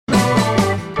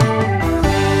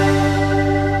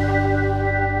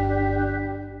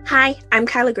Hi, I'm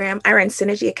Kyla Graham. I run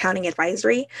Synergy Accounting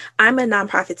Advisory. I'm a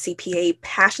nonprofit CPA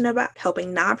passionate about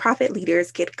helping nonprofit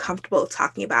leaders get comfortable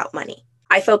talking about money.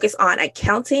 I focus on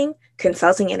accounting,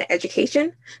 consulting, and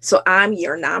education, so I'm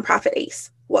your nonprofit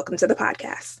ace. Welcome to the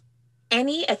podcast.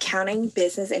 Any accounting,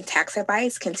 business, and tax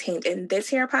advice contained in this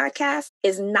here podcast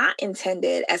is not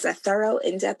intended as a thorough,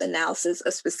 in-depth analysis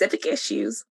of specific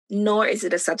issues, nor is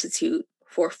it a substitute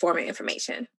for formal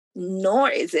information, nor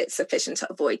is it sufficient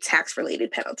to avoid tax-related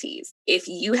penalties. If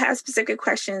you have specific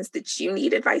questions that you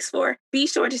need advice for, be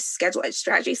sure to schedule a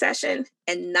strategy session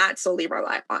and not solely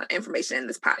rely on information in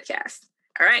this podcast.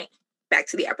 All right, back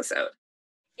to the episode.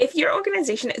 If your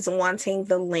organization is wanting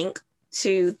the link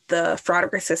to the fraud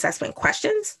risk assessment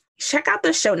questions, check out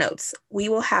the show notes. We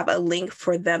will have a link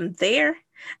for them there.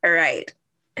 All right,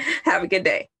 have a good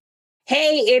day.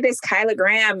 Hey, it is Kyla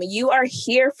Graham. You are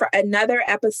here for another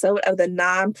episode of the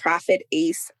Nonprofit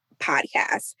Ace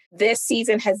podcast. This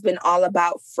season has been all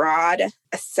about fraud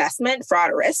assessment,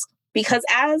 fraud risk, because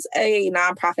as a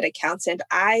nonprofit accountant,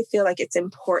 I feel like it's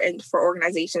important for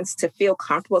organizations to feel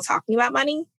comfortable talking about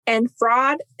money. And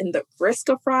fraud and the risk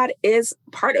of fraud is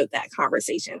part of that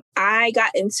conversation. I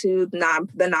got into the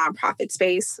nonprofit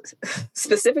space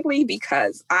specifically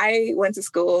because I went to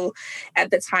school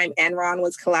at the time Enron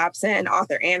was collapsing.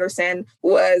 Arthur Andersen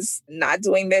was not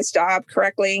doing this job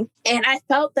correctly. And I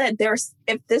felt that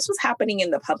if this was happening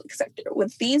in the public sector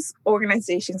with these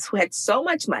organizations who had so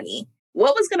much money,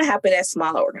 what was going to happen at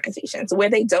smaller organizations where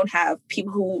they don't have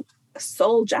people who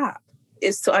sole job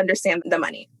is to understand the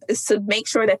money, is to make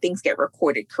sure that things get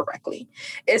recorded correctly,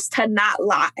 is to not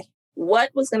lie. What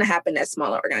was going to happen at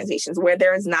smaller organizations where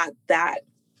there is not that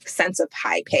sense of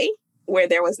high pay, where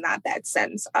there was not that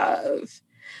sense of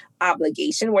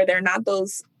obligation, where there are not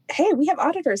those, hey, we have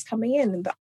auditors coming in. And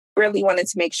really wanted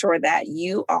to make sure that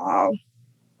you all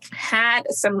had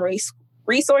some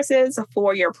resources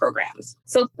for your programs.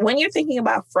 So when you're thinking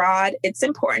about fraud, it's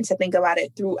important to think about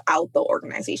it throughout the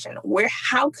organization.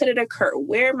 How could it occur?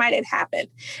 Where might it happen?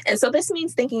 And so this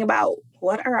means thinking about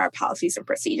what are our policies and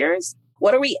procedures?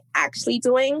 What are we actually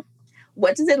doing?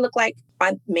 What does it look like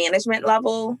on management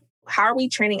level? How are we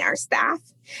training our staff?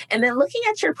 And then looking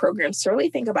at your programs to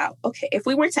really think about, okay, if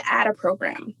we were to add a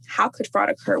program, how could fraud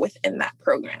occur within that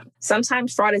program?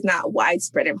 Sometimes fraud is not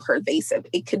widespread and pervasive.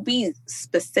 It could be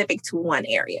specific to one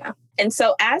area. And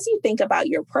so as you think about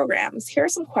your programs, here are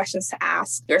some questions to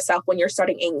ask yourself when you're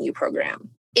starting a new program.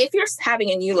 If you're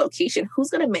having a new location, who's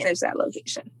going to manage that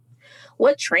location?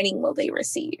 What training will they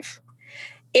receive?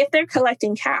 If they're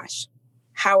collecting cash,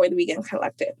 how are we going to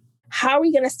collect it? How are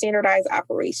we going to standardize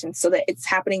operations so that it's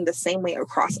happening the same way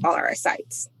across all our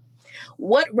sites?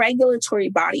 What regulatory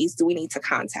bodies do we need to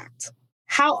contact?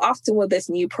 How often will this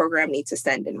new program need to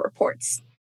send in reports?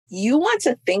 You want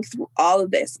to think through all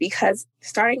of this because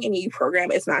starting a new program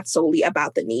is not solely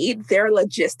about the need. There are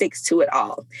logistics to it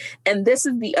all. And this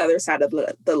is the other side of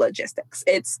the logistics.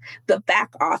 It's the back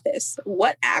office.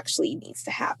 What actually needs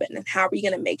to happen? And how are we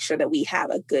going to make sure that we have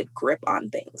a good grip on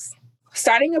things?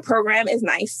 Starting a program is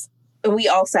nice. We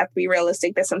also have to be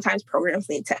realistic that sometimes programs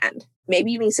need to end.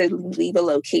 Maybe you need to leave a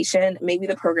location. Maybe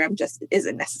the program just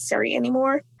isn't necessary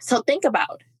anymore. So think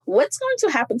about what's going to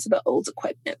happen to the old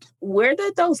equipment. Where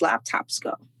did those laptops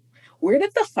go? Where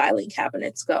did the filing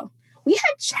cabinets go? We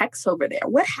had checks over there.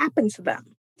 What happened to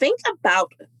them? Think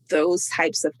about those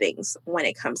types of things when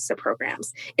it comes to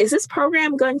programs. Is this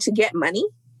program going to get money?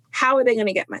 How are they going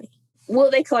to get money?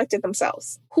 Will they collect it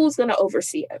themselves? Who's going to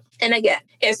oversee it? And again,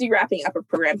 as you're wrapping up a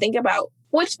program, think about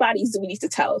which bodies do we need to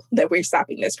tell that we're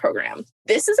stopping this program?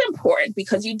 This is important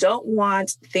because you don't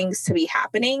want things to be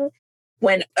happening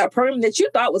when a program that you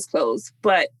thought was closed,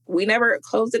 but we never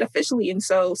closed it officially. And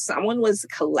so someone was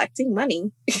collecting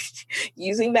money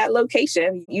using that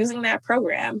location, using that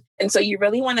program. And so you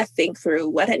really want to think through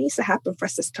what needs to happen for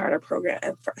us to start a program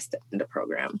and for us to end a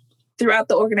program. Throughout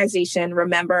the organization,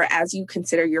 remember, as you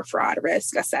consider your fraud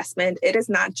risk assessment, it is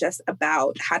not just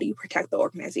about how do you protect the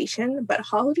organization, but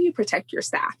how do you protect your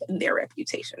staff and their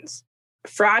reputations.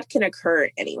 Fraud can occur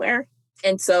anywhere.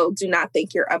 And so do not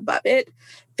think you're above it.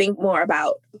 Think more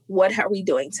about what are we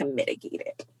doing to mitigate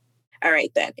it. All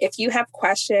right, then. If you have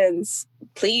questions,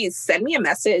 please send me a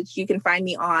message. You can find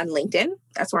me on LinkedIn.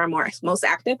 That's where I'm most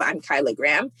active. I'm Kyla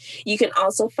Graham. You can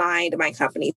also find my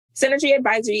company, Synergy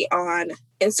Advisory, on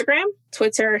Instagram,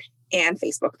 Twitter, and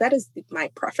Facebook. That is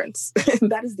my preference.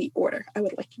 That is the order I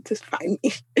would like you to find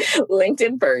me.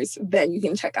 LinkedIn first, then you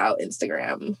can check out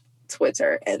Instagram,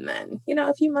 Twitter, and then,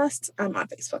 if you must, I'm on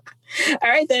Facebook. All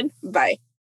right, then. Bye.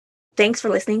 Thanks for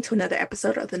listening to another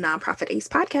episode of the Nonprofit Ace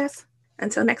podcast.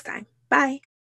 Until next time. Bye.